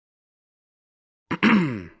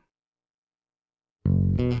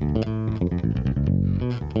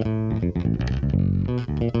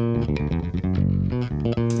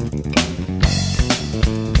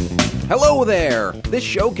Hello there! This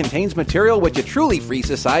show contains material which a truly free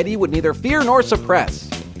society would neither fear nor suppress.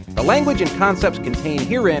 The language and concepts contained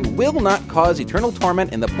herein will not cause eternal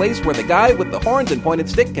torment in the place where the guy with the horns and pointed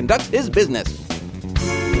stick conducts his business.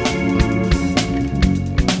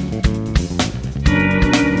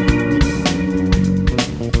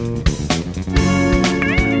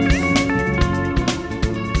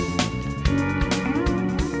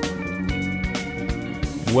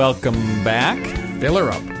 Welcome back. Fill her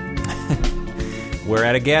up. We're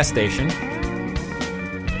at a gas station.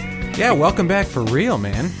 Yeah, welcome back for real,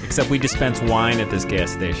 man. Except we dispense wine at this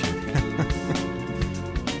gas station.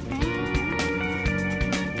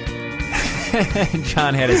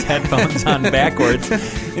 John had his headphones on backwards,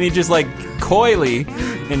 and he just like coyly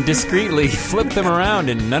and discreetly flipped them around,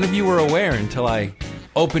 and none of you were aware until I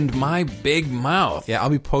opened my big mouth. Yeah, I'll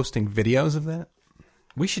be posting videos of that.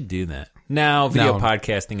 We should do that. Now, video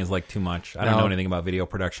podcasting is like too much. I don't know anything about video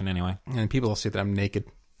production anyway. And people will see that I'm naked.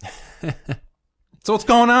 So what's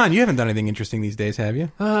going on? You haven't done anything interesting these days, have you?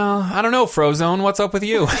 I don't know, Frozone. What's up with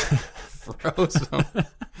you? Frozone.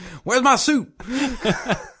 Where's my suit?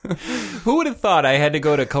 Who would have thought I had to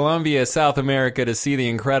go to Colombia, South America to see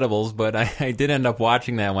The Incredibles, but I did end up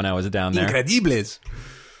watching that when I was down there. Incredibles.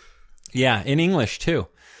 Yeah, in English, too.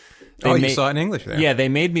 You saw it in English there. Yeah, they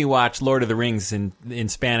made me watch Lord of the Rings in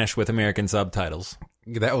Spanish with American subtitles.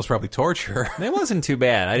 That was probably torture. It wasn't too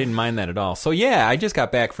bad. I didn't mind that at all. So yeah, I just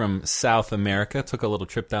got back from South America. Took a little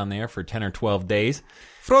trip down there for 10 or 12 days.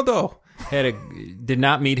 Frodo. Did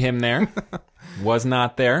not meet him there. Was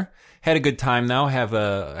not there. Had a good time though. Have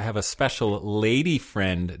a special lady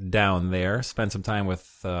friend down there. Spent some time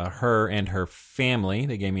with her and her family.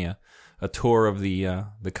 They gave me a tour of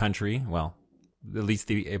the country. Well, at least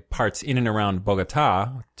the parts in and around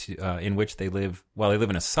Bogota, in which they live. Well, they live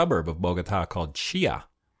in a suburb of Bogota called Chía.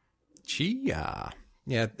 Chía.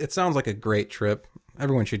 Yeah, it sounds like a great trip.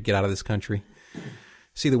 Everyone should get out of this country,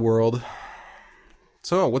 see the world.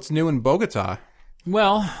 So, what's new in Bogota?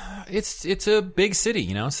 Well, it's a big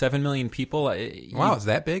city, 7 million people. Wow, is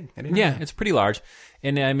that big? I didn't know that. It's pretty large.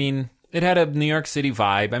 And I mean, it had a New York City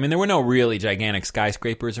vibe. I mean, there were no really gigantic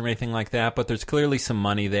skyscrapers or anything like that, but there's clearly some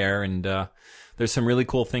money there, and there's some really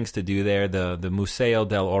cool things to do there. The Museo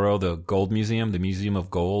del Oro, the Gold Museum, the Museum of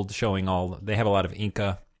Gold, showing they have a lot of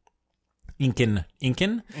Incan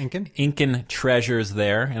treasures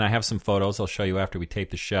there, and I have some photos I'll show you after we tape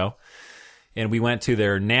the show. And we went to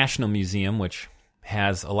their National Museum, which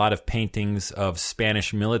has a lot of paintings of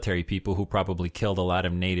Spanish military people who probably killed a lot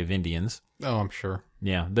of native Indians. Oh, I'm sure.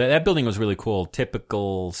 Yeah, that building was really cool.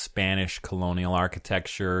 Typical Spanish colonial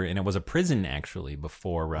architecture, and it was a prison, actually,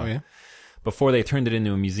 before they turned it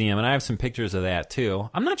into a museum. And I have some pictures of that, too.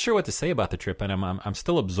 I'm not sure what to say about the trip, and I'm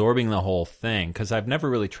still absorbing the whole thing, because I've never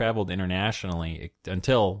really traveled internationally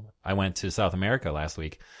until I went to South America last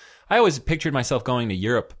week. I always pictured myself going to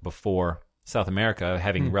Europe before South America,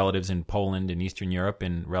 having relatives in Poland and Eastern Europe,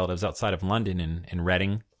 and relatives outside of London in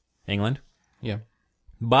Reading, England. Yeah.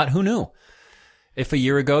 But who knew? If a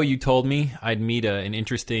year ago you told me I'd meet an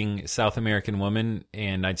interesting South American woman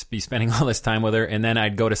and I'd be spending all this time with her, and then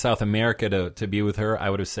I'd go to South America to be with her, I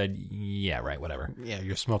would have said, yeah, right, whatever. Yeah,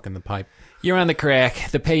 you're smoking the pipe. You're on the crack.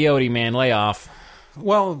 The peyote, man. Lay off.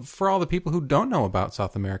 Well, for all the people who don't know about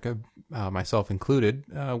South America, myself included,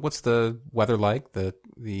 what's the weather like, the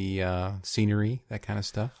scenery, that kind of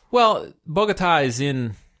stuff? Well, Bogota is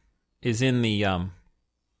in the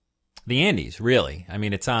Andes, really. I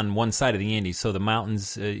mean, it's on one side of the Andes, so the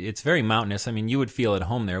mountains, it's very mountainous. I mean, you would feel at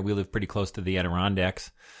home there. We live pretty close to the Adirondacks.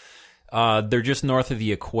 They're just north of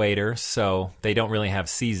the equator, so they don't really have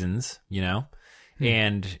seasons,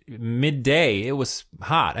 And midday, it was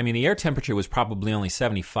hot. I mean, the air temperature was probably only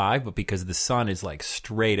 75, but because the sun is like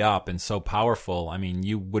straight up and so powerful, I mean,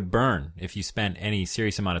 you would burn if you spent any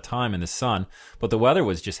serious amount of time in the sun. But the weather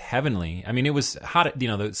was just heavenly. I mean, it was hot.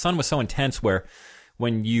 The sun was so intense where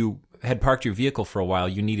when you had parked your vehicle for a while,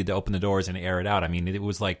 you needed to open the doors and air it out. I mean, it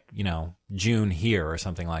was like, June here or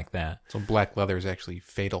something like that. So black leather is actually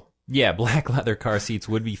fatal. Yeah, black leather car seats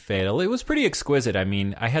would be fatal. It was pretty exquisite. I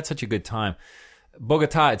mean, I had such a good time.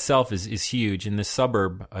 Bogota itself is huge. In the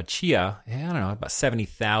suburb, Chía, I don't know, about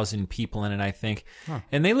 70,000 people in it, I think. Huh.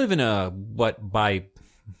 And they live in what by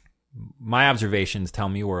my observations tell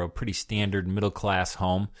me were a pretty standard middle-class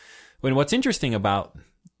home. When what's interesting about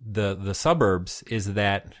the suburbs is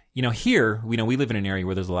that, here, we live in an area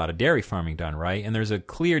where there's a lot of dairy farming done, right? And there's a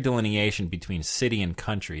clear delineation between city and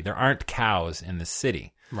country. There aren't cows in the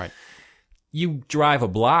city. Right. you drive a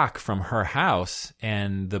block from her house,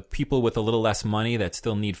 and the people with a little less money that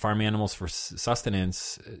still need farm animals for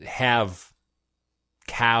sustenance have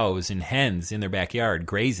cows and hens in their backyard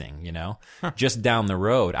grazing, just down the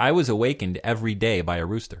road. I was awakened every day by a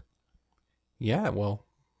rooster. Yeah, well,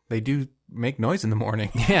 they do make noise in the morning.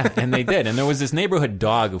 Yeah, and they did. And there was this neighborhood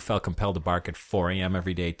dog who felt compelled to bark at 4 a.m.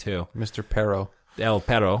 every day, too. Mr. Perro. El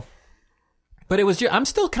Perro. But it was just, I'm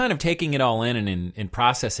still kind of taking it all in and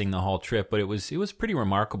processing the whole trip, but it was pretty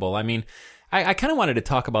remarkable. I mean, I kind of wanted to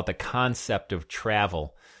talk about the concept of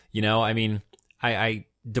travel. I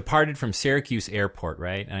departed from Syracuse Airport,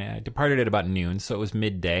 right? I departed at about noon, so it was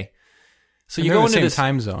midday. So you go into the same this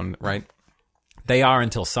time zone, right? They are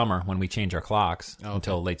until summer when we change our clocks,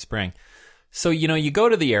 until late spring. So, you go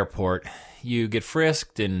to the airport, you get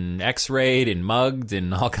frisked and x-rayed and mugged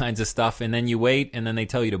and all kinds of stuff, and then you wait, and then they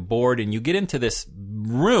tell you to board, and you get into this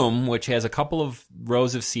room, which has a couple of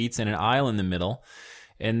rows of seats and an aisle in the middle,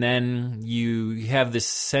 and then you have this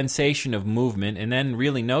sensation of movement, and then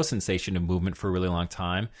really no sensation of movement for a really long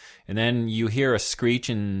time, and then you hear a screech,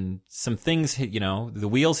 and some things hit, the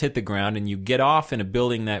wheels hit the ground, and you get off in a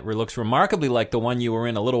building that looks remarkably like the one you were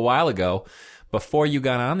in a little while ago, before you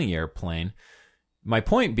got on the airplane. My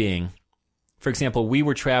point being, for example, we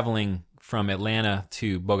were traveling from Atlanta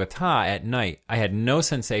to Bogota at night. I had no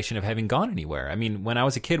sensation of having gone anywhere. I mean, when I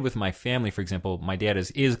was a kid with my family, for example, my dad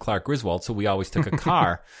is Clark Griswold, so we always took a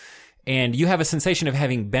car. And you have a sensation of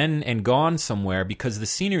having been and gone somewhere because the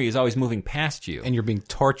scenery is always moving past you. And you're being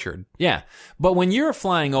tortured. Yeah. But when you're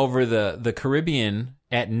flying over the Caribbean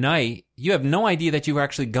at night, you have no idea that you were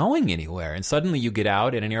actually going anywhere. And suddenly you get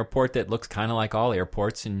out at an airport that looks kind of like all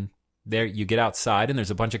airports, and there you get outside and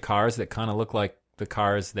there's a bunch of cars that kind of look like the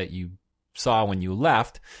cars that you saw when you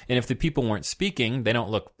left. And if the people weren't speaking, they don't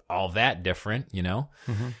look all that different,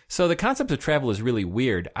 Mm-hmm. So the concept of travel is really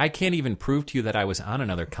weird. I can't even prove to you that I was on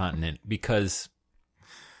another continent because,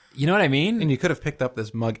 you know what I mean? And you could have picked up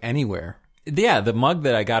this mug anywhere. Yeah, the mug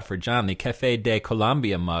that I got for John, the Café de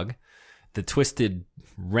Colombia mug, the twisted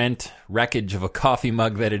wreckage of a coffee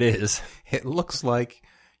mug that it is. It looks like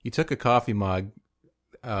you took a coffee mug,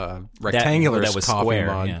 rectangular that was coffee square,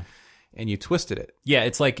 mug, yeah. And you twisted it. Yeah,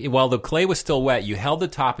 it's like while the clay was still wet, you held the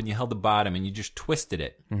top and you held the bottom and you just twisted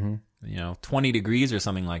it. Mm-hmm. 20 degrees or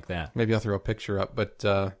something like that. Maybe I'll throw a picture up, but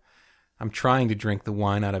I'm trying to drink the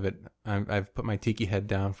wine out of it. I've put my tiki head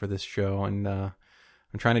down for this show, and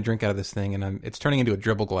I'm trying to drink out of this thing, and it's turning into a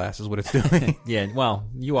dribble glass is what it's doing. Yeah, well,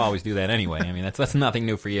 you always do that anyway. I mean, that's nothing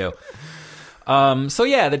new for you. So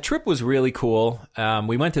yeah, the trip was really cool.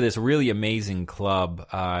 We went to this really amazing club.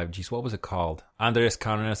 What was it called? Andres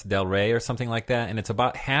Carnes del Rey or something like that. And it's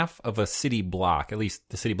about half of a city block, at least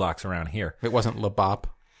the city blocks around here. It wasn't Le Bop.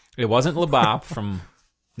 It wasn't Le Bop from,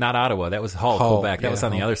 not Ottawa. That was Hull, Quebec. That was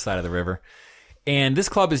on the other side of the river. And this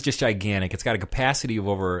club is just gigantic. It's got a capacity of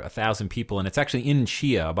over 1,000 people, and it's actually in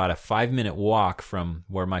Chia, about a 5-minute walk from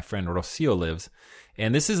where my friend Rocio lives.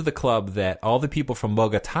 And this is the club that all the people from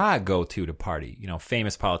Bogota go to party.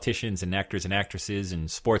 Famous politicians and actors and actresses and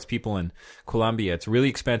sports people in Colombia. It's really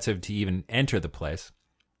expensive to even enter the place.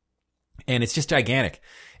 And it's just gigantic.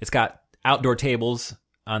 It's got outdoor tables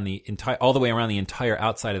on the all the way around the entire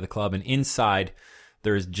outside of the club, and inside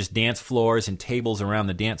there's just dance floors and tables around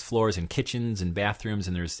the dance floors and kitchens and bathrooms,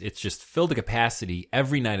 and it's just filled to capacity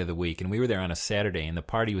every night of the week. And we were there on a Saturday, and the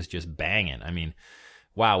party was just banging. I mean,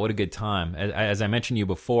 wow, what a good time. As I mentioned to you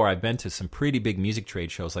before, I've been to some pretty big music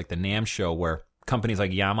trade shows like the NAMM show, where companies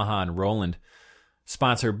like Yamaha and Roland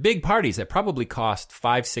sponsor big parties that probably cost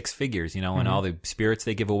 5-6 figures, and all the spirits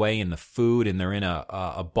they give away and the food, and they're in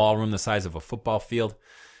a ballroom the size of a football field.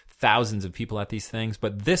 Thousands of people at these things.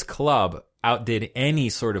 But this club outdid any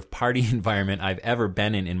sort of party environment I've ever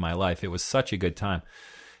been in my life. It was such a good time.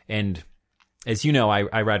 And as you know,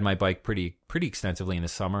 I ride my bike pretty extensively in the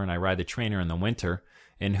summer, and I ride the trainer in the winter.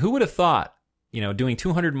 And who would have thought, doing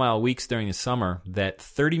 200-mile weeks during the summer, that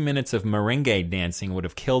 30 minutes of merengue dancing would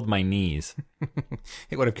have killed my knees.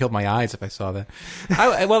 It would have killed my eyes if I saw that.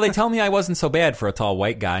 Well, they tell me I wasn't so bad for a tall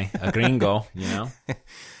white guy, a gringo,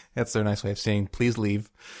 That's their nice way of saying, please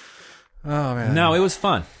leave. Oh, man. No, it was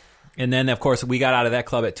fun. And then, of course, we got out of that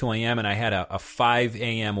club at 2 a.m., and I had a 5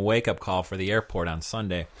 a.m. wake-up call for the airport on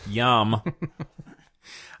Sunday. Yum.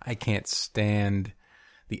 I can't stand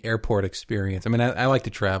the airport experience. I mean, I like to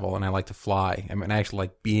travel, and I like to fly. I mean, I actually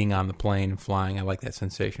like being on the plane and flying. I like that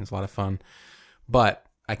sensation. It's a lot of fun. But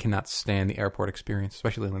I cannot stand the airport experience,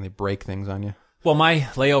 especially when they break things on you. Well, my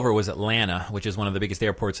layover was Atlanta, which is one of the biggest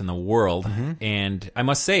airports in the world. Mm-hmm. And I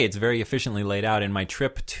must say, it's very efficiently laid out. And my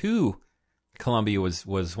trip to Colombia was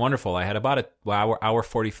wonderful. I had about an hour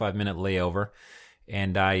 45-minute layover.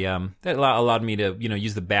 And that allowed me to,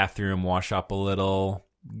 use the bathroom, wash up a little.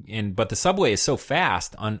 But the subway is so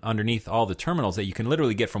fast underneath all the terminals that you can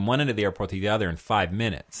literally get from one end of the airport to the other in 5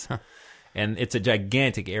 minutes. Huh. And it's a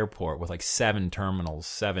gigantic airport with like 7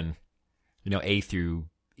 terminals, A through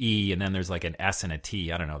E, and then there's like an S and a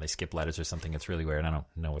T. I don't know. They skip letters or something. It's really weird. I don't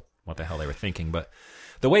know what the hell they were thinking. But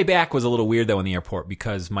the way back was a little weird, though, in the airport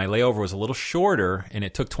because my layover was a little shorter, and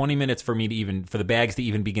it took 20 minutes for the bags to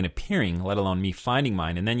even begin appearing, let alone me finding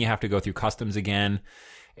mine. And then you have to go through customs again.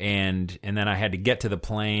 And then I had to get to the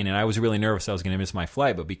plane, and I was really nervous I was going to miss my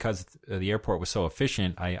flight. But because the airport was so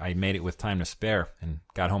efficient, I made it with time to spare and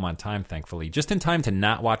got home on time, thankfully. Just in time to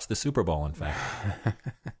not watch the Super Bowl, in fact.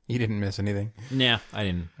 You didn't miss anything? Yeah, I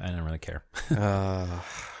didn't really care.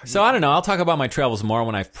 So I don't know. I'll talk about my travels more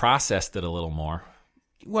when I've processed it a little more.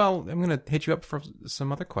 Well, I'm going to hit you up for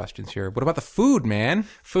some other questions here. What about the food, man?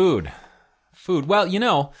 Food.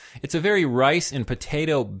 Well, it's a very rice and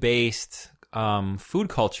potato-based food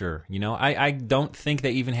culture. I don't think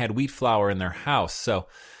they even had wheat flour in their house. So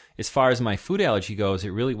as far as my food allergy goes, it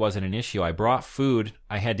really wasn't an issue. I brought food.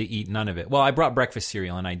 I had to eat none of it. Well, I brought breakfast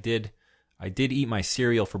cereal, and I did eat my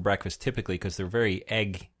cereal for breakfast typically because they're very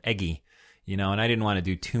eggy, and I didn't want to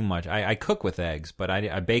do too much. I cook with eggs, but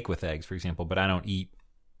I bake with eggs, for example, but I don't eat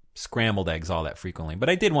scrambled eggs all that frequently. But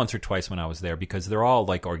I did once or twice when I was there because they're all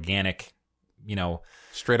like organic,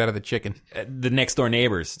 straight out of the chicken, the next door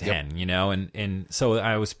neighbor's hen, and so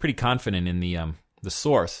I was pretty confident in the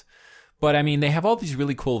source. But I mean, they have all these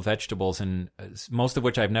really cool vegetables, and most of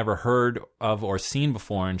which I've never heard of or seen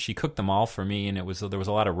before. And she cooked them all for me, and there was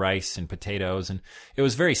a lot of rice and potatoes, and it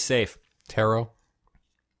was very safe. Taro?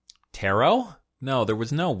 No, there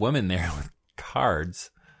was no woman there with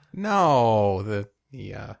cards. No, the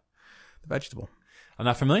vegetable. I'm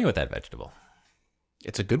not familiar with that vegetable.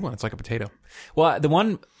 It's a good one. It's like a potato. Well, the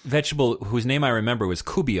one vegetable whose name I remember was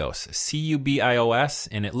cubios, Cubios,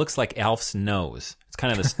 and it looks like Alf's nose. It's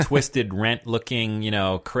kind of this twisted, rent-looking,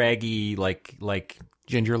 craggy, like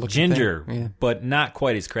ginger, yeah. But not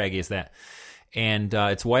quite as craggy as that. And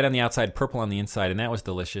it's white on the outside, purple on the inside, and that was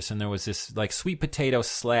delicious. And there was this like sweet potato /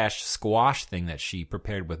 squash thing that she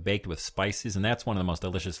prepared baked with spices, and that's one of the most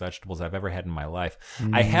delicious vegetables I've ever had in my life.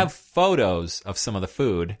 I have photos of some of the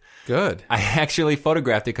food. Good. I actually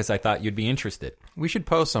photographed it because I thought you'd be interested. We should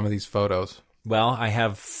post some of these photos. Well, I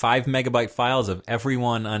have 5 megabyte files of every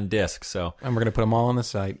one on disk, so... And we're going to put them all on the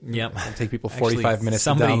site. Yep. It'll take people 45 minutes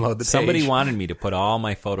to download the page. Somebody wanted me to put all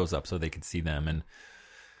my photos up so they could see them, and...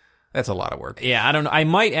 That's a lot of work. Yeah, I don't know. I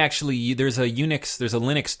might actually... There's a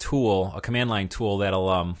Linux tool, a command line tool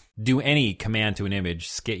that'll do any command to an image,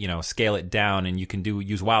 scale it down, and you can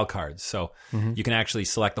use wildcards. So you can actually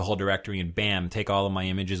select the whole directory and bam, take all of my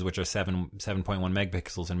images, which are 7.1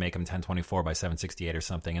 megapixels, and make them 1024 by 768 or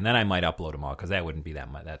something. And then I might upload them all because that wouldn't be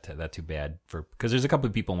that too bad because there's a couple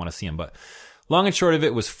of people who want to see them. But long and short of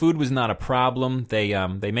it was food was not a problem.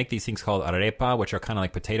 They make these things called arepa, which are kind of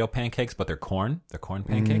like potato pancakes, but they're corn. They're corn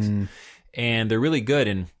pancakes. And they're really good.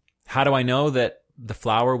 And how do I know that the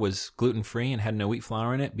flour was gluten-free and had no wheat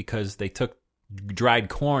flour in it? Because they took dried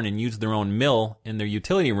corn and used their own mill in their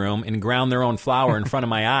utility room and ground their own flour in front of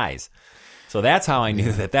my eyes. So that's how I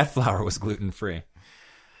knew that flour was gluten-free.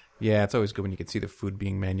 Yeah, it's always good when you can see the food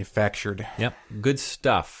being manufactured. Yep, good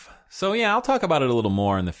stuff. So yeah, I'll talk about it a little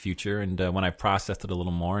more in the future, and when I've processed it a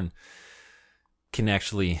little more and can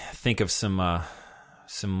actually think of some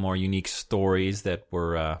more unique stories that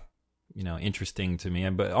were interesting to me.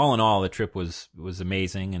 But all in all, the trip was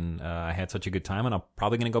amazing, and I had such a good time, and I'm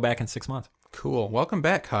probably going to go back in 6 months. Cool. Welcome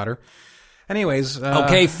back, Cotter. Anyways,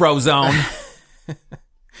 okay, Frozone.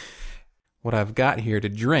 What I've got here to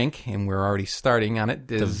drink, and we're already starting on it,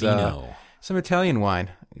 is some Italian wine.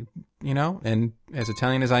 And as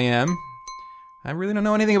Italian as I am, I really don't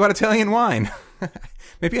know anything about Italian wine.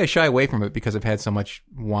 Maybe I shy away from it because I've had so much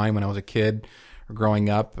wine when I was a kid or growing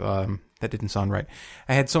up. That didn't sound right.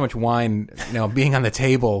 I had so much wine, being on the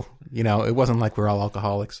table. It wasn't like we're all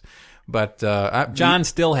alcoholics. But John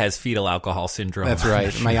still has fetal alcohol syndrome. That's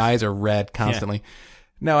right. My eyes are red constantly. Yeah.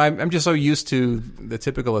 No, I'm just so used to the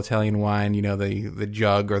typical Italian wine, the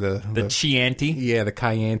jug or the Chianti. Yeah, the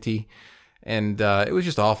Chianti. And it was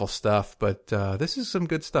just awful stuff, but this is some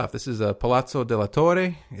good stuff. This is Palazzo della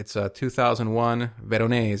Torre. It's a 2001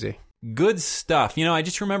 Veronese. Good stuff. I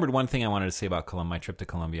just remembered one thing I wanted to say about my trip to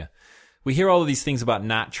Colombia. We hear all of these things about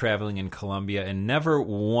not traveling in Colombia, and never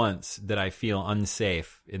once did I feel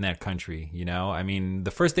unsafe in that country, I mean,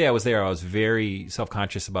 the first day I was there, I was very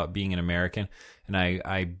self-conscious about being an American, and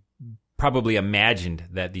I probably imagined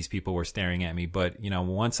that these people were staring at me. But,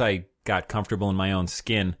 once I got comfortable in my own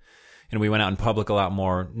skin, and we went out in public a lot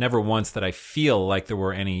more. Never once did I feel like there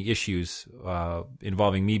were any issues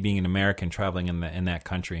involving me being an American traveling in that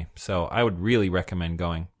country. So I would really recommend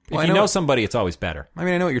going. If you know somebody, it's always better. I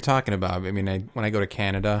mean, I know what you're talking about. I mean, when I go to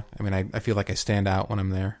Canada, I mean, I feel like I stand out when I'm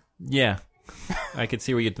there. Yeah. I could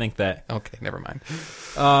see where you'd think that. Okay, never mind.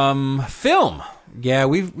 Film. Yeah,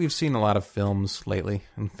 we've seen a lot of films lately.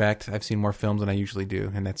 In fact, I've seen more films than I usually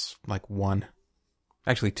do, and that's like one.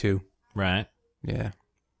 Actually, two. Right. Yeah.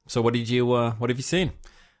 So what have you seen?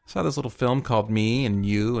 I saw this little film called Me and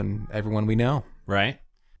You and Everyone We Know. Right.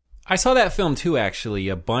 I saw that film too, actually,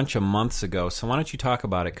 a bunch of months ago. So why don't you talk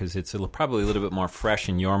about it? Because it's probably a little bit more fresh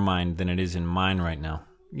in your mind than it is in mine right now.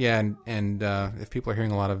 Yeah, and if people are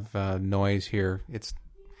hearing a lot of noise here, it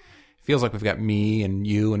feels like we've got me and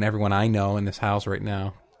you and everyone I know in this house right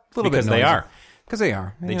now. A little because bit noisy. they are. Because they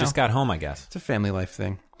are. They just got home, I guess. It's a family life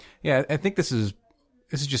thing. Yeah, I think this is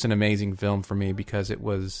just an amazing film for me because it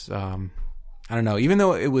was, I don't know, even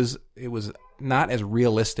though it was not as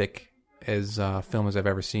realistic as film as I've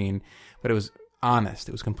ever seen, but it was honest.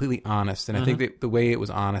 It was completely honest. And I think that the way it was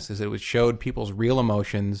honest is it showed people's real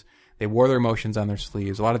emotions. They wore their emotions on their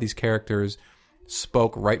sleeves. A lot of these characters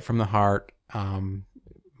spoke right from the heart,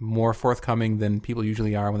 more forthcoming than people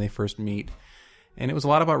usually are when they first meet. And it was a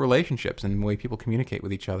lot about relationships and the way people communicate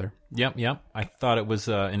with each other. Yep. I thought it was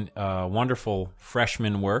wonderful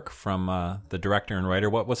freshman work from the director and writer.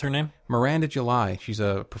 What was her name? Miranda July. She's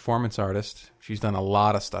a performance artist. She's done a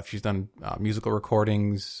lot of stuff. She's done musical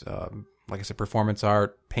recordings, like I said, performance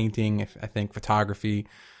art, painting, I think, photography,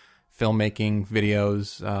 filmmaking,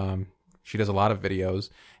 videos. She does a lot of videos.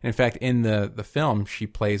 And in fact, in the film, she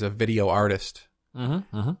plays a video artist.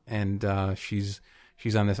 And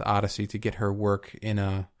she's on this odyssey to get her work in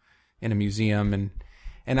a museum,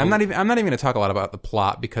 and I'm not even going to talk a lot about the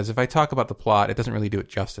plot, because if I talk about the plot, it doesn't really do it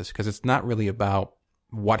justice, because it's not really about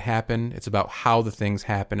what happened. It's about how the things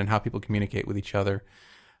happen and how people communicate with each other.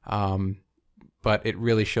 But it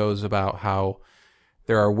really shows about how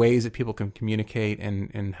there are ways that people can communicate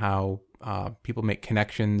and how people make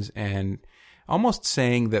connections, and almost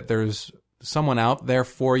saying that there's someone out there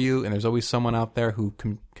for you, and there's always someone out there who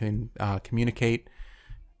can communicate,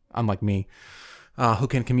 unlike me, who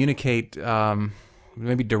can communicate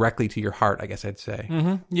maybe directly to your heart, I guess I'd say.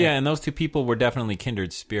 Yeah, and those two people were definitely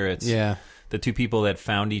kindred spirits. Yeah. The two people that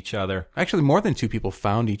found each other. Actually, more than two people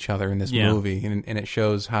found each other in this movie, and it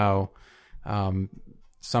shows how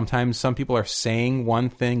sometimes some people are saying one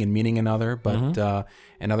thing and meaning another, but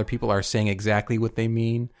and other people are saying exactly what they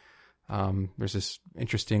mean. There's this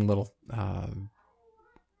interesting little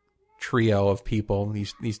trio of people,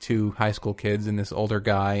 these two high school kids and this older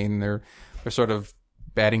guy, and they're sort of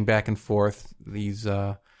batting back and forth these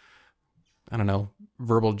I don't know,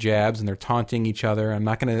 verbal jabs, and they're taunting each other. I'm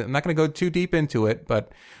not gonna go too deep into it,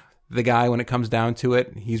 but the guy, when it comes down to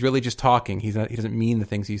it, he's really just talking. He doesn't mean the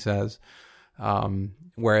things he says.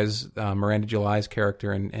 Whereas Miranda July's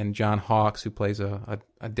character and John Hawkes, who plays a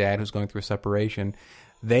dad who's going through a separation,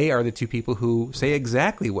 they are the two people who say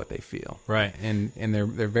exactly what they feel. Right. And they're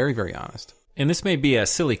very, very honest. And this may be a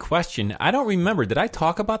silly question. I don't remember. Did I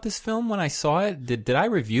talk about this film when I saw it? Did I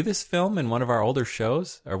review this film in one of our older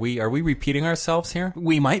shows? Are we repeating ourselves here?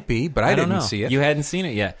 We might be, but I didn't see it. You hadn't seen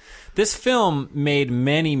it yet. This film made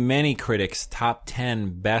many, many critics' top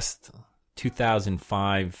 10 best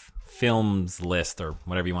 2005 films list, or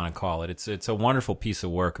whatever you want to call it. It's a wonderful piece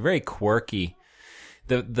of work, very quirky.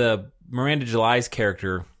 The Miranda July's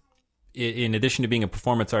character, in addition to being a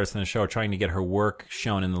performance artist in the show, trying to get her work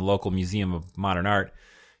shown in the local Museum of Modern Art,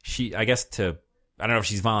 I don't know if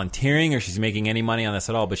she's volunteering or she's making any money on this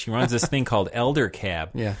at all, but she runs this thing called Elder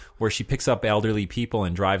Cab, where she picks up elderly people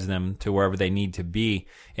and drives them to wherever they need to be.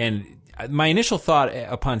 And my initial thought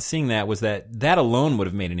upon seeing that was that alone would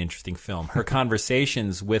have made an interesting film. Her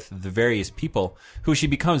conversations with the various people who she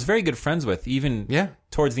becomes very good friends with, even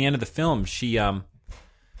towards the end of the film. She,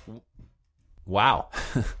 wow.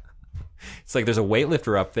 It's like there's a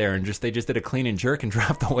weightlifter up there, and they just did a clean and jerk and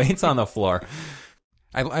dropped the weights on the floor.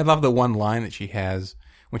 I love the one line that she has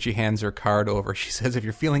when she hands her card over. She says, "If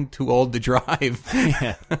you're feeling too old to drive."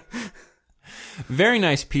 Yeah. Very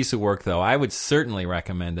nice piece of work, though. I would certainly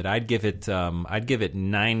recommend it. I'd give it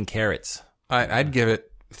 9 carrots. I'd give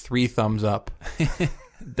it 3 thumbs up.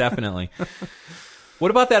 Definitely.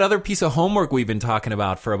 What about that other piece of homework we've been talking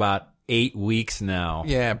about for about 8 weeks now?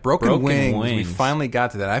 Yeah, Broken Wings. We finally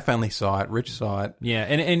got to that. I finally saw it. Rich saw it. Yeah,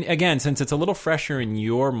 and again, since it's a little fresher in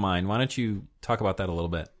your mind, why don't you talk about that a little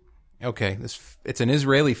bit? Okay, it's an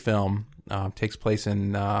Israeli film. Takes place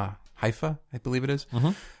in Haifa, I believe it is.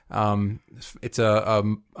 It's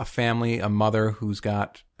a family, a mother who's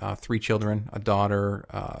got 3 children, a daughter,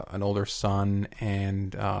 an older son,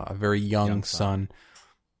 and a very young son.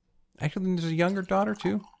 Actually, there's a younger daughter,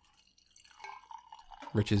 too.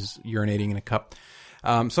 Rich is urinating in a cup.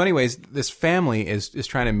 So anyways, this family is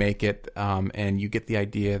trying to make it, and you get the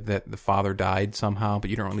idea that the father died somehow, but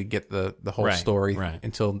you don't really get the whole story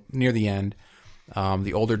until near the end.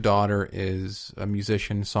 The older daughter is a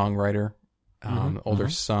musician, songwriter. Older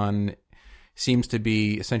son seems to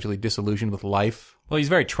be essentially disillusioned with life. Well, he's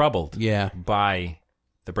very troubled Yeah. by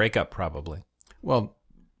the breakup, probably. Well,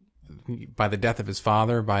 by the death of his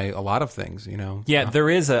father, by a lot of things, you know. Yeah, there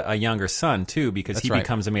is a younger son, too, because he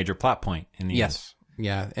becomes a major plot point in the end. Yes.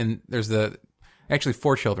 Yeah, and there's actually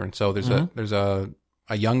 4 children. So there's a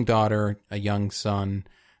young daughter, a young son,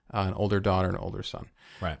 an older daughter, and an older son.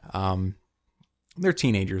 Right. They're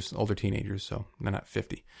teenagers, older teenagers, so they're not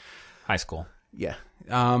 50. High school. Yeah.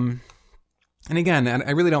 And again,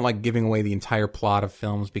 I really don't like giving away the entire plot of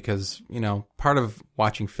films because, you know, part of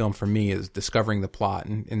watching film for me is discovering the plot.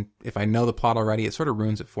 And if I know the plot already, it sort of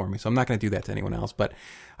ruins it for me. So I'm not going to do that to anyone else. But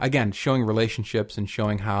again, showing relationships and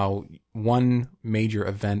showing how one major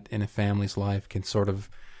event in a family's life can sort of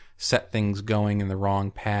set things going in the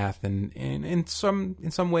wrong path. And in some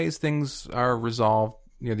ways, things are resolved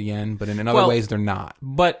near the end, but in other ways, they're not.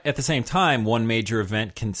 But at the same time, one major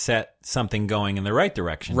event can set something going in the right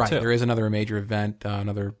direction, right, too. There is another major event,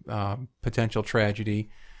 another potential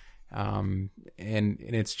tragedy, and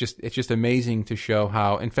it's just amazing to show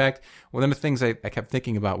how. In fact, one of the things I kept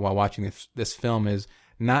thinking about while watching this film is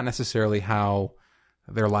not necessarily how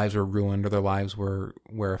their lives were ruined or their lives were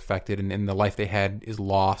affected, and the life they had is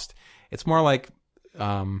lost. It's more like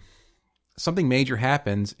something major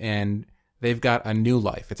happens and they've got a new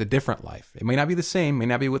life. It's a different life. It may not be the same, may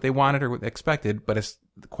not be what they wanted or what they expected, but it's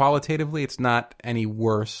qualitatively, it's not any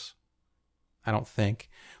worse, I don't think.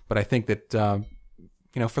 But I think that,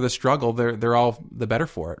 for the struggle, they're all the better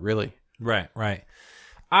for it, really. Right.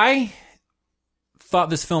 I thought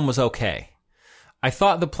this film was okay. I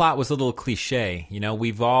thought the plot was a little cliche. You know,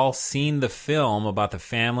 we've all seen the film about the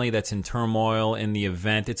family that's in turmoil in the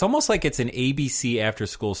event. It's almost like it's an ABC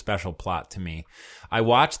after-school special plot to me. I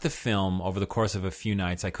watched the film over the course of a few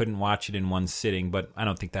nights. I couldn't watch it in one sitting, but I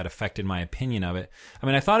don't think that affected my opinion of it. I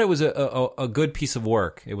mean, I thought it was a good piece of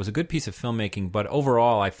work. It was a good piece of filmmaking, but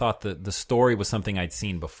overall, I thought the story was something I'd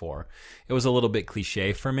seen before. It was a little bit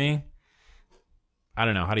cliche for me. I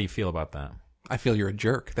don't know. How do you feel about that? I feel you're a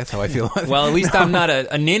jerk. That's how I feel. Well, at least I'm not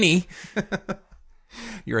a ninny.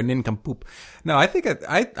 You're a nincompoop. No, I think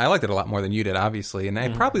I liked it a lot more than you did, obviously. And I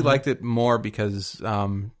probably liked it more because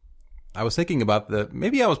I was thinking about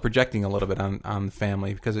maybe I was projecting a little bit on the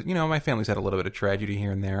family because, my family's had a little bit of tragedy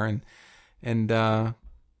here and there. And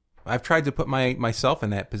I've tried to put myself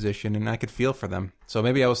in that position and I could feel for them. So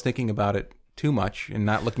maybe I was thinking about it too much and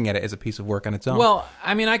not looking at it as a piece of work on its own. Well,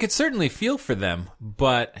 I mean, I could certainly feel for them,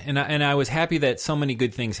 but and I was happy that so many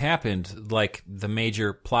good things happened, like the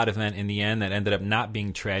major plot event in the end that ended up not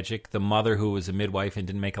being tragic. The mother, who was a midwife and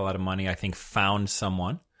didn't make a lot of money, I think found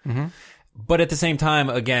someone. Mm-hmm. But at the same time,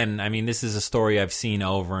 again, I mean, this is a story I've seen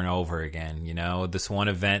over and over again, this one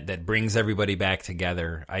event that brings everybody back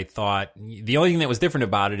together. I thought the only thing that was different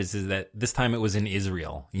about it is that this time it was in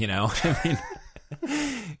Israel, I mean...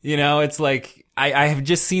 it's like I have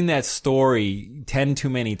just seen that story 10 too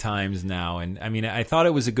many times now. And I mean, I thought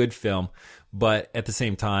it was a good film, but at the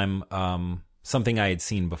same time, something I had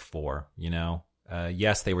seen before,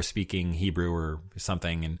 yes, they were speaking Hebrew or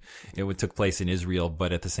something and it took place in Israel,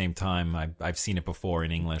 but at the same time, I've seen it before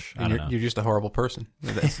in English. I don't know. You're just a horrible person.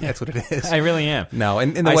 That's what it is. I really am. No,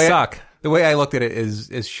 and the way I suck. The way I looked at it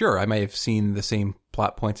is sure, I may have seen the same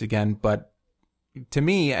plot points again, but to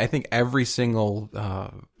me, I think every single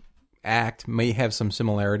act may have some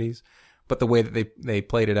similarities, but the way that they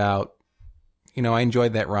played it out, I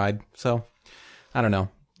enjoyed that ride. So, I don't know.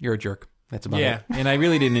 You're a jerk. That's about it. Yeah, and I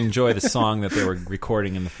really didn't enjoy the song that they were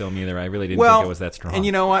recording in the film either. I really didn't think it was that strong. And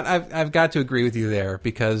you know what? I've got to agree with you there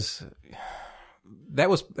because that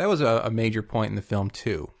was a major point in the film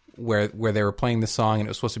too, where they were playing the song and it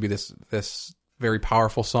was supposed to be this very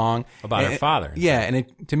powerful song about her father. Yeah,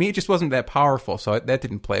 and to me, it just wasn't that powerful, so that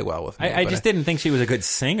didn't play well with me. I just didn't think she was a good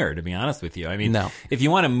singer, to be honest with you. I mean, no. If you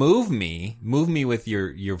want to move me with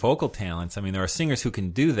your vocal talents. I mean, there are singers who can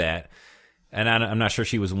do that, and I'm not sure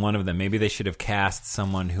she was one of them. Maybe they should have cast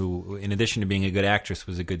someone who, in addition to being a good actress,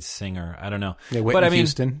 was a good singer. I don't know. Yeah, Whitney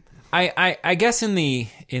Houston. I guess in the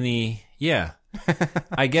yeah.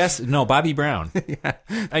 I guess, no, Bobby Brown. Yeah.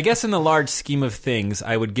 I guess in the large scheme of things,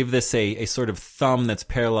 I would give this a sort of thumb that's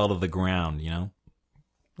parallel to the ground,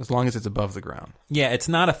 As long as it's above the ground. Yeah, it's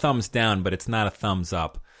not a thumbs down, but it's not a thumbs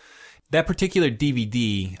up. That particular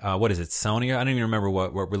DVD, what is it, Sony? I don't even remember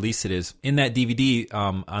what release it is. In that DVD,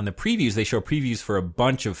 on the previews, they show previews for a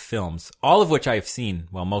bunch of films, all of which I've seen.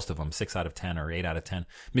 Well, most of them, 6 out of 10 or 8 out of 10.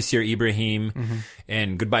 Monsieur Ibrahim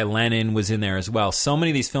and Goodbye Lenin was in there as well. So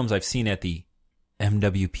many of these films I've seen at the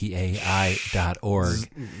MWPAI.org.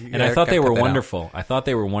 And I thought they were wonderful. I thought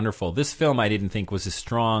they were wonderful. This film I didn't think was as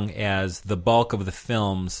strong as the bulk of the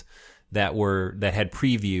films that had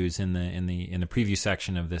previews in the preview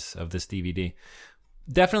section of this DVD.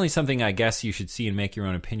 Definitely something I guess you should see and make your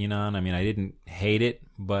own opinion on. I mean, I didn't hate it,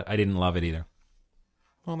 but I didn't love it either.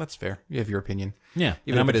 Well, that's fair. You have your opinion. Yeah,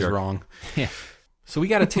 even if it is wrong. Yeah. So we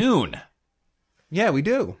got a tune. Yeah, we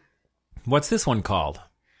do. What's this one called?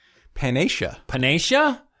 Panacea.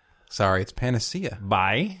 Panacea? Sorry, it's Panacea.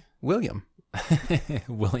 By William.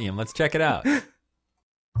 William. Let's check it out.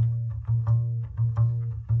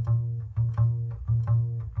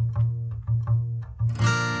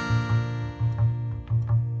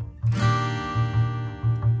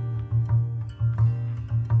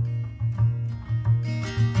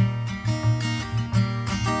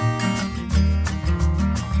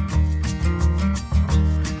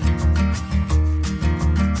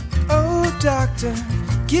 Doctor,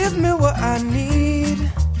 give me what I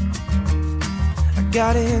need. I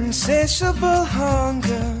got insatiable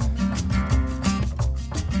hunger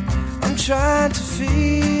I'm trying to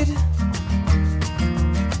feed.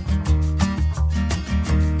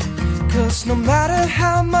 'Cause no matter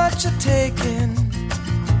how much I take in,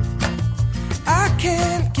 I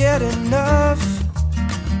can't get enough.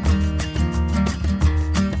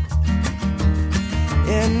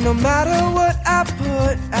 And no matter what I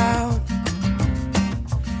put out,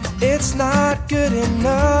 it's not good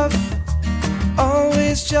enough.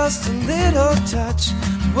 Always just a little touch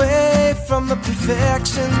away from the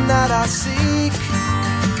perfection that I seek.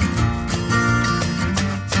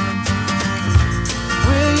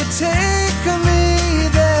 Will you take me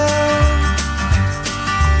there?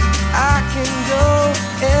 I can go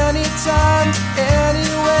anytime,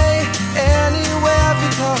 anyway, anywhere.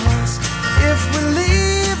 Because if we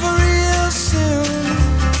leave real soon,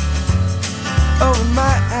 oh, we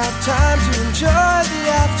might have time to enjoy the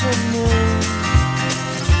afternoon.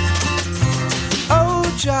 Oh,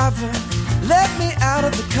 driver, let me out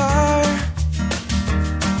of the car.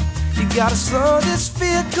 You gotta slow this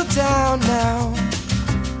vehicle down now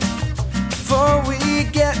before we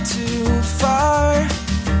get too far.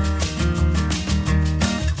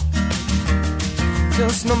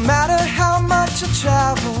 'Cause no matter how much I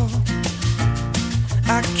travel,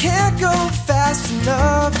 I can't go fast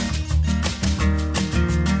enough.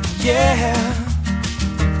 Yeah,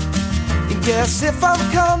 I guess if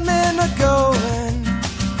I'm coming or going,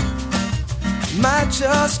 might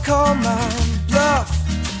just call my bluff.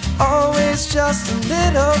 Always just a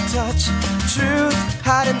little touch, truth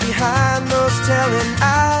hiding behind those telling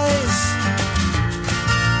eyes.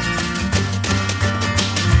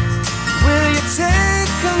 Will you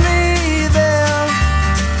take me there?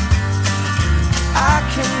 I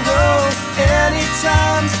can go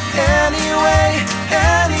anytime, anyway,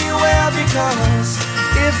 anywhere. Because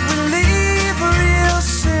if we leave real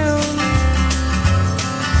soon,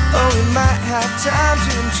 oh, we might have time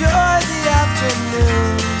to enjoy the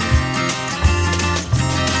afternoon.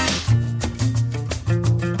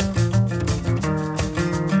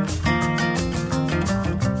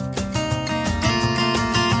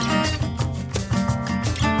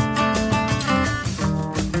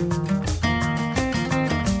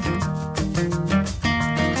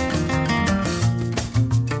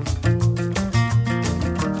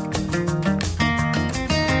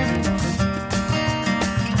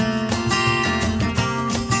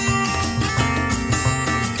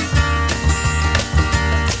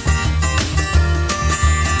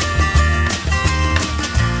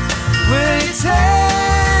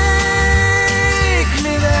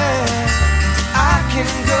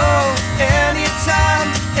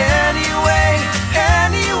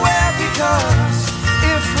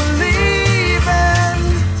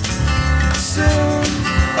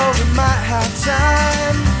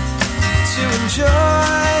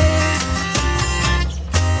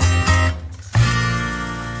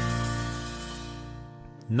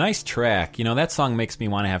 Nice track. You know, that song makes me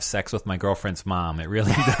want to have sex with my girlfriend's mom. It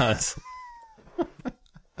really does.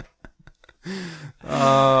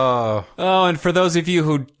 Oh, and for those of you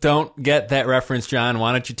who don't get that reference, John,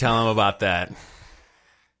 why don't you tell them about that?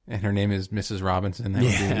 And her name is Mrs. Robinson.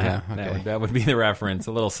 That that would be the reference.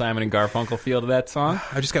 A little Simon and Garfunkel feel to that song.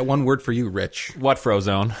 I just got one word for you, Rich. What,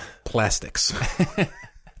 Frozone? Plastics.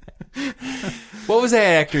 What was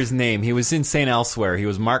that actor's name? He was in St. Elsewhere. He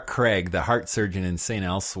was Mark Craig, the heart surgeon in St.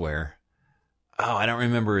 Elsewhere. Oh, I don't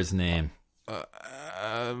remember his name.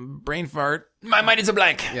 Brain fart. My mind is a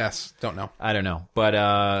blank. Yes, don't know. I don't know.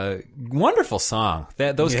 But wonderful song.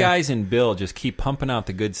 Those guys in Bill just keep pumping out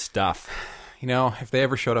the good stuff. You know, if they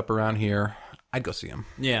ever showed up around here, I'd go see them.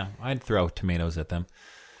 Yeah, I'd throw tomatoes at them.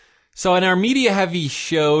 So in our media-heavy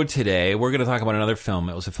show today, we're going to talk about another film.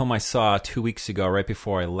 It was a film I saw 2 weeks ago, right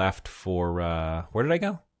before I left for... where did I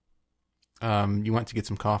go? You went to get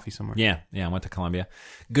some coffee somewhere. Yeah, I went to Columbia.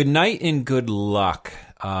 Good Night and Good Luck.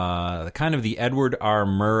 Kind of the Edward R.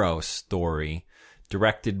 Murrow story,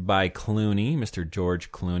 directed by Clooney, Mr.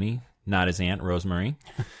 George Clooney, not his aunt, Rosemary.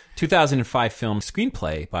 2005 film,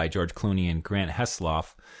 screenplay by George Clooney and Grant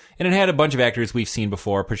Heslov. And it had a bunch of actors we've seen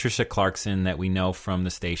before. Patricia Clarkson, that we know from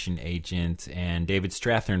The Station Agent, and David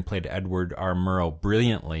Strathairn played Edward R. Murrow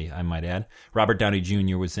brilliantly, I might add. Robert Downey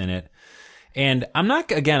Jr. was in it. And I'm not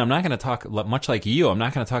going to talk, much like you, I'm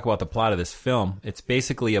not going to talk about the plot of this film. It's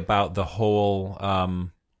basically about the whole...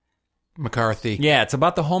 McCarthy. Yeah, it's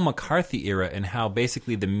about the whole McCarthy era and how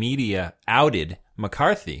basically the media outed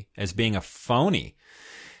McCarthy as being a phony.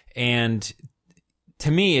 And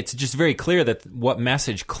to me, it's just very clear that what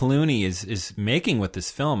message Clooney is making with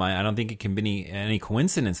this film. I don't think it can be any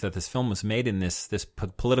coincidence that this film was made in this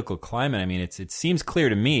political climate. I mean, it seems clear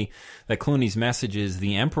to me that Clooney's message is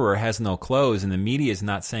the emperor has no clothes and the media is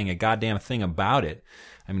not saying a goddamn thing about it.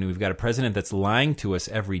 I mean, we've got a president that's lying to us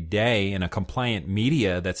every day and a compliant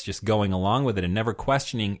media that's just going along with it and never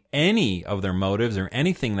questioning any of their motives or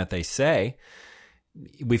anything that they say.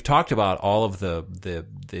 We've talked about all of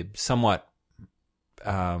the somewhat,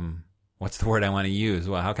 what's the word I want to use?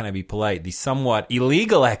 Well, how can I be polite? The somewhat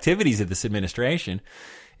illegal activities of this administration,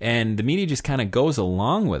 and the media just kind of goes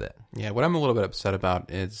along with it. Yeah, what I'm a little bit upset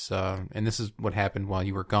about is, and this is what happened while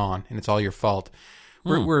you were gone, and it's all your fault.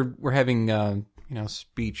 We're having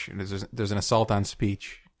speech. There's an assault on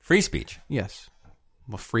speech. Free speech. Yes.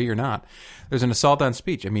 Well, free or not, there's an assault on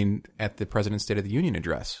speech. I mean, at the President's State of the Union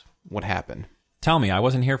address, what happened? Tell me, I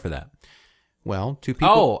wasn't here for that. Well, two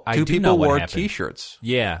people wore T-shirts.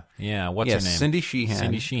 Yeah. What's her name? Cindy Sheehan.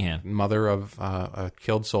 Cindy Sheehan, mother of a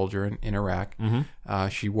killed soldier in Iraq. Mm-hmm.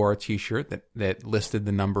 She wore a T-shirt that listed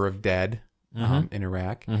the number of dead in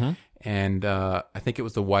Iraq, and I think it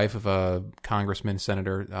was the wife of a congressman,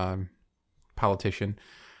 senator, politician.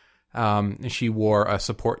 And she wore a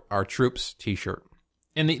 "Support Our Troops" T-shirt.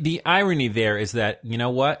 And the irony there is that, you know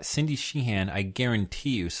what? Cindy Sheehan, I guarantee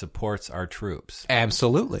you, supports our troops.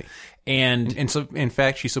 Absolutely. And so, in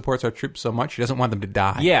fact, she supports our troops so much, she doesn't want them to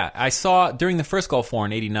die. Yeah, I saw during the first Gulf War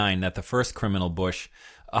in '89 that the first criminal Bush...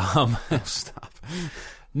 Stop.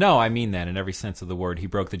 No, I mean that in every sense of the word. He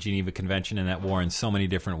broke the Geneva Convention in that war in so many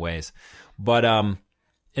different ways. But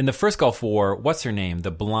in the first Gulf War, what's her name?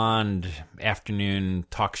 The blonde afternoon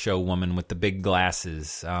talk show woman with the big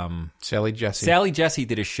glasses. Sally Jesse. Sally Jesse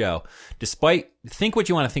did a show. Think what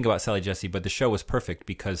you want to think about Sally Jesse, but the show was perfect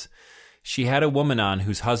because she had a woman on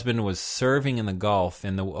whose husband was serving in the Gulf,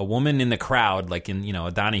 and a woman in the crowd, like in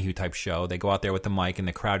a Donahue type show, they go out there with the mic, and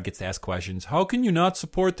the crowd gets to ask questions. How can you not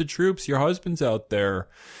support the troops? Your husband's out there.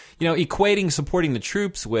 Equating supporting the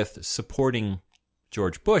troops with supporting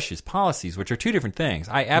George Bush's policies, which are two different things.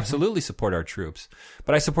 I absolutely support our troops,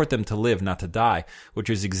 but I support them to live, not to die,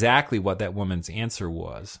 which is exactly what that woman's answer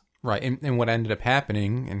was. Right, and what ended up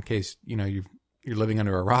happening, in case you're living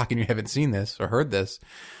under a rock and you haven't seen this or heard this,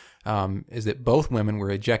 is that both women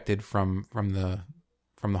were ejected from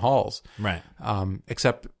the halls. Right.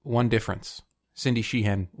 Except one difference: Cindy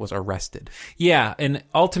Sheehan was arrested. Yeah, and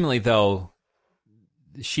ultimately, though,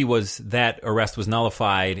 that arrest was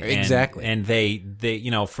nullified. Exactly. And they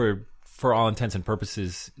for all intents and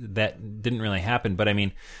purposes, that didn't really happen. But I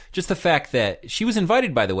mean, just the fact that she was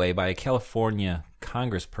invited, by the way, by a California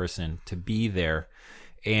congressperson to be there.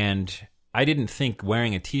 And I didn't think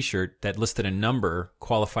wearing a T-shirt that listed a number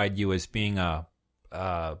qualified you as being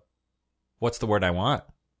what's the word I want?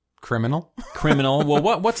 Criminal? Criminal.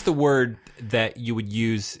 Well, what's the word that you would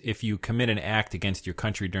use if you commit an act against your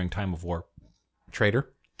country during time of war?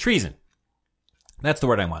 Traitor? Treason. That's the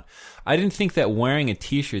word I want. I didn't think that wearing a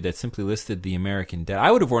T-shirt that simply listed the American dead.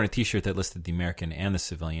 I would have worn a T-shirt that listed the American and the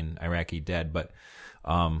civilian Iraqi dead, but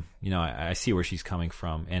I see where she's coming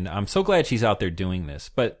from, and I'm so glad she's out there doing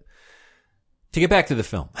this. But to get back to the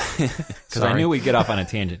film, because I knew we'd get off on a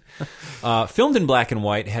tangent. Filmed in black and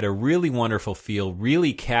white, had a really wonderful feel,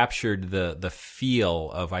 really captured the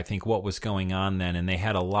feel of, I think, what was going on then, and they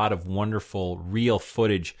had a lot of wonderful, real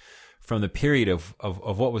footage from the period of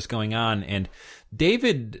what was going on. And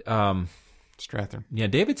David Strathern. Yeah,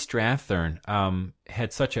 David Strathern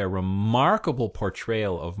had such a remarkable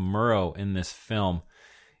portrayal of Murrow in this film.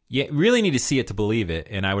 You really need to see it to believe it,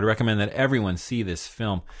 and I would recommend that everyone see this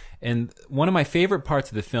film. And one of my favorite parts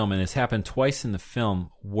of the film, and it's happened twice in the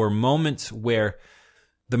film, were moments where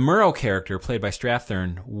the Murrow character, played by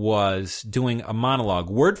Strathern, was doing a monologue,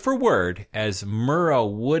 word for word, as Murrow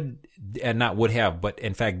would, and not would have, but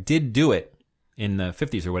in fact did do it in the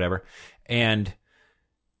 50s or whatever. And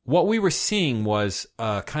what we were seeing was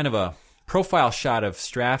kind of a profile shot of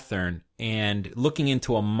Strathern and looking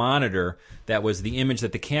into a monitor that was the image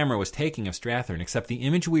that the camera was taking of Strathern, except the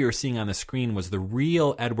image we were seeing on the screen was the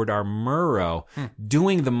real Edward R. Murrow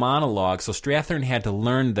doing the monologue. So Strathern had to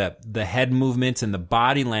learn the head movements and the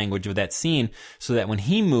body language of that scene so that when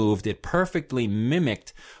he moved, it perfectly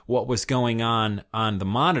mimicked what was going on the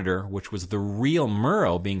monitor, which was the real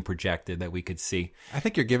Murrow being projected that we could see. I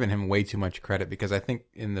think you're giving him way too much credit, because I think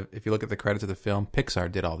if you look at the credits of the film,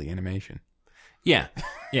 Pixar did all the animation. Yeah.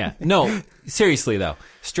 No, seriously though,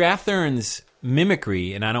 Strathern's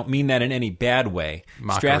mimicry, and I don't mean that in any bad way.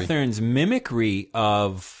 Mockery. Strathern's mimicry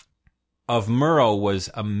of Murrow was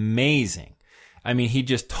amazing. I mean, he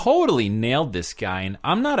just totally nailed this guy. And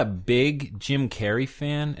I'm not a big Jim Carrey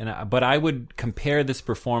fan, but I would compare this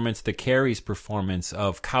performance to Carrey's performance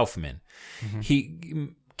of Kaufman.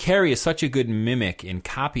 Carrey is such a good mimic and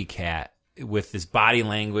copycat with his body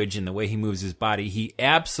language and the way he moves his body. He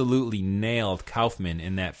absolutely nailed Kaufman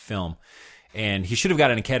in that film. And he should have got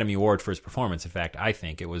an Academy Award for his performance. In fact, I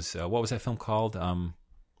think it was, what was that film called?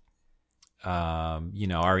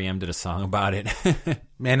 R.E.M. did a song about it.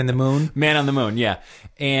 Man in the Moon? Man on the Moon, yeah.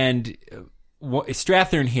 And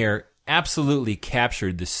Strathern here absolutely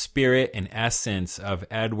captured the spirit and essence of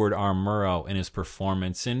Edward R. Murrow in his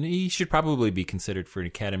performance, and he should probably be considered for an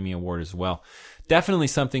Academy Award as well. Definitely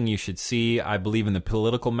something you should see. I believe in the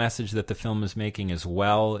political message that the film is making as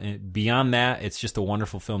well. And beyond that, it's just a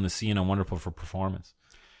wonderful film to see and a wonderful performance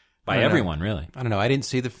by everyone, really. I don't know. I didn't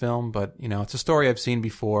see the film, but it's a story I've seen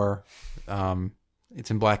before.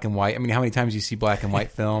 It's in black and white. I mean, how many times do you see black and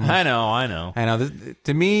white films? I know.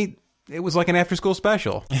 To me, it was like an after-school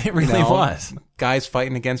special. It really was. Guys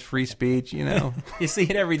fighting against free speech, You see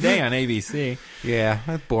it every day on ABC. Yeah,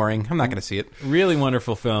 that's boring. I'm not going to see it. Really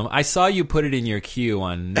wonderful film. I saw you put it in your queue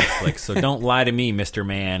on Netflix, so don't lie to me, Mr.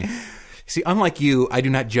 Man. See, unlike you, I do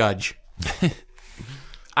not judge.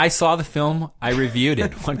 I saw the film. I reviewed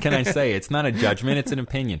it. What can I say? It's not a judgment. It's an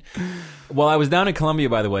opinion. While I was down in Columbia,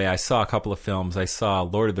 by the way, I saw a couple of films. I saw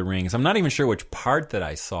Lord of the Rings. I'm not even sure which part that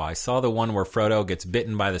I saw. I saw the one where Frodo gets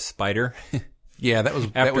bitten by the spider. Yeah,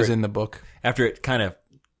 that was in the book. After it kind of,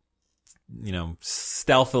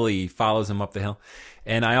 stealthily follows him up the hill.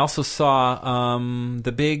 And I also saw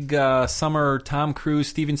the big summer Tom Cruise,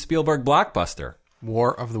 Steven Spielberg blockbuster.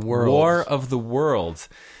 War of the Worlds. War of the Worlds.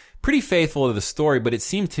 Pretty faithful to the story, but it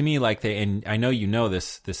seemed to me like and I know you know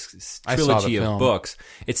this trilogy of books,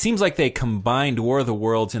 it seems like they combined War of the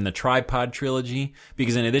Worlds and the Tripod trilogy,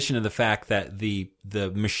 because in addition to the fact that the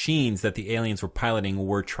machines that the aliens were piloting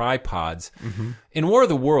were tripods, in War of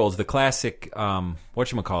the Worlds, the classic,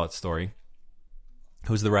 whatchamacallit story,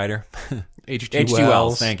 who's the writer? H.G.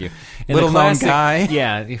 Wells. Thank you. Little-known guy.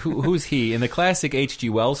 Yeah, who's he? In the classic H.G.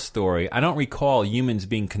 Wells story, I don't recall humans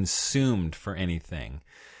being consumed for anything.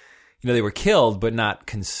 They were killed, but not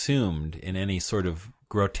consumed in any sort of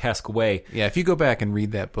grotesque way. Yeah, if you go back and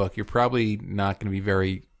read that book, you're probably not going to be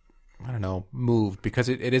very, moved, because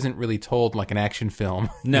it isn't really told like an action film.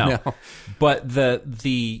 No, but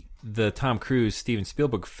the Tom Cruise, Steven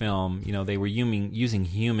Spielberg film, they were using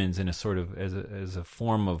humans in a sort of as a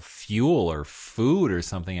form of fuel or food or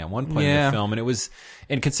something at one point in the film,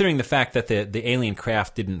 and considering the fact that the alien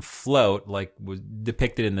craft didn't float like was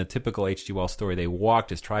depicted in the typical H.G. Wells story, they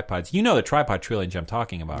walked as tripods. The Tripod trilogy I'm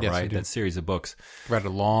talking about, yes, right? That series of books. Read it a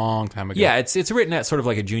long time ago. Yeah, it's written at sort of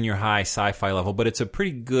like a junior high sci-fi level, but it's a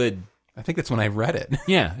pretty good. I think that's when I read it.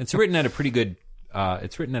 Yeah, it's written at a pretty good.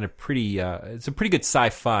 It's a pretty good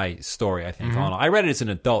sci-fi story, I think. All in all. I read it as an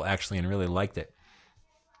adult, actually, and really liked it.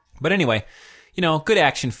 But anyway, good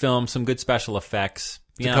action film, some good special effects.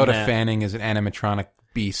 Dakota Fanning is an animatronic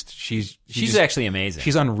beast. She's actually amazing.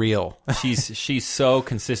 She's unreal. she's so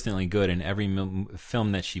consistently good in every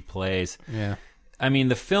film that she plays. Yeah. I mean,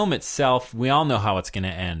 the film itself, we all know how it's going to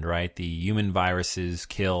end, right? The human viruses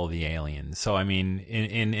kill the aliens. So, I mean,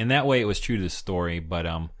 in that way, it was true to the story, but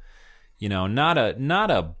not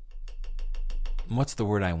a. What's the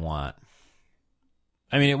word I want?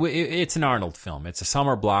 I mean, it's an Arnold film. It's a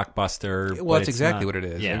summer blockbuster. Well, that's exactly what it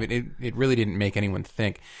is. Yeah. I mean, it really didn't make anyone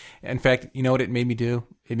think. In fact, you know what it made me do?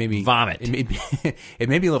 It made me vomit. It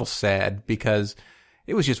made me a little sad, because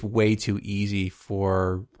it was just way too easy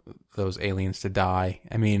for those aliens to die.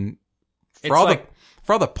 I mean, for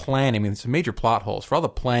all the planning, I mean, it's major plot holes. For all the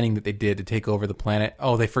planning that they did to take over the planet,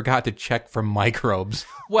 they forgot to check for microbes.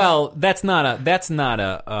 Well, that's not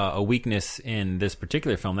a weakness in this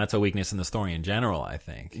particular film. That's a weakness in the story in general, I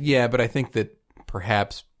think. Yeah, but I think that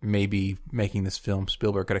perhaps maybe making this film,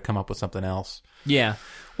 Spielberg could have come up with something else. Yeah.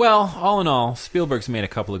 Well, all in all, Spielberg's made a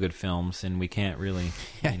couple of good films, and we can't really...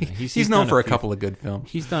 He's known for a couple of good films.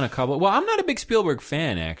 He's done a couple... Well, I'm not a big Spielberg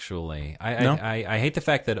fan, actually. I hate the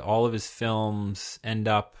fact that all of his films end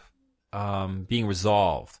up being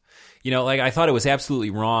resolved. I thought it was absolutely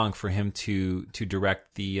wrong for him to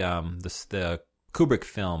direct the Kubrick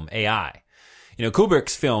film, AI.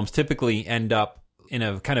 Kubrick's films typically end up in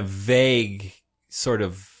a kind of vague sort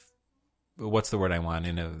of... What's the word I want?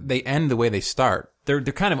 They end the way they start. They're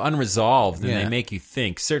kind of unresolved, and they make you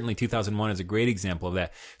think. Certainly 2001 is a great example of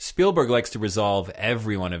that. Spielberg likes to resolve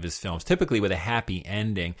every one of his films, typically with a happy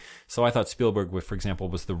ending. So I thought Spielberg, for example,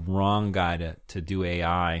 was the wrong guy to do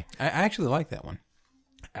AI. I actually like that one.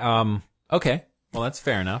 Okay. Well, that's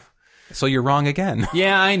fair enough. So you're wrong again.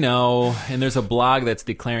 Yeah, I know. And there's a blog that's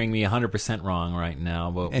declaring me 100% wrong right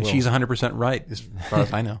now. But she's 100% right, as far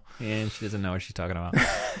as I know. And she doesn't know what she's talking about.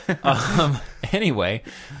 Anyway,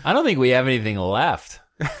 I don't think we have anything left.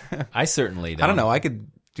 I certainly don't. I don't know. I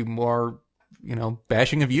could do more,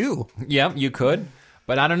 bashing of you. Yeah, you could.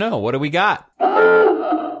 But I don't know. What do we got?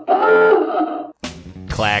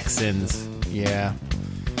 Klaxons. Yeah.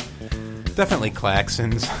 Definitely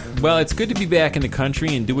Klaxons. Well, it's good to be back in the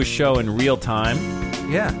country and do a show in real time.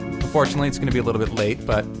 Yeah. Unfortunately, it's going to be a little bit late,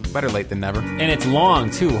 but better late than never. And it's long,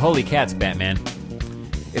 too. Holy cats, Batman.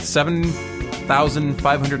 It's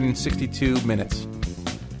 7,562 minutes.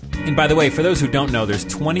 And by the way, for those who don't know, there's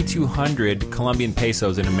 2,200 Colombian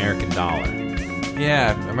pesos in American dollar.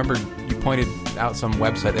 Yeah, I remember you pointed out some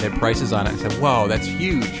website that had prices on it and said, whoa, that's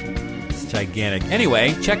huge. Gigantic.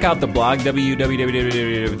 Anyway, check out the blog,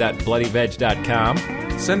 www.bloodyveg.com.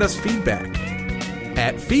 Send us feedback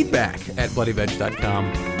at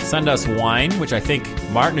feedback@bloodyveg.com. Send us wine, which I think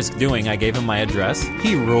Martin is doing. I gave him my address.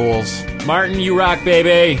 He rules. Martin, you rock,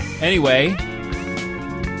 baby. Anyway,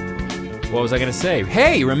 what was I going to say?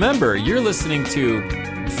 Hey, remember, you're listening to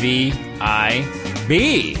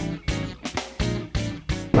VIB.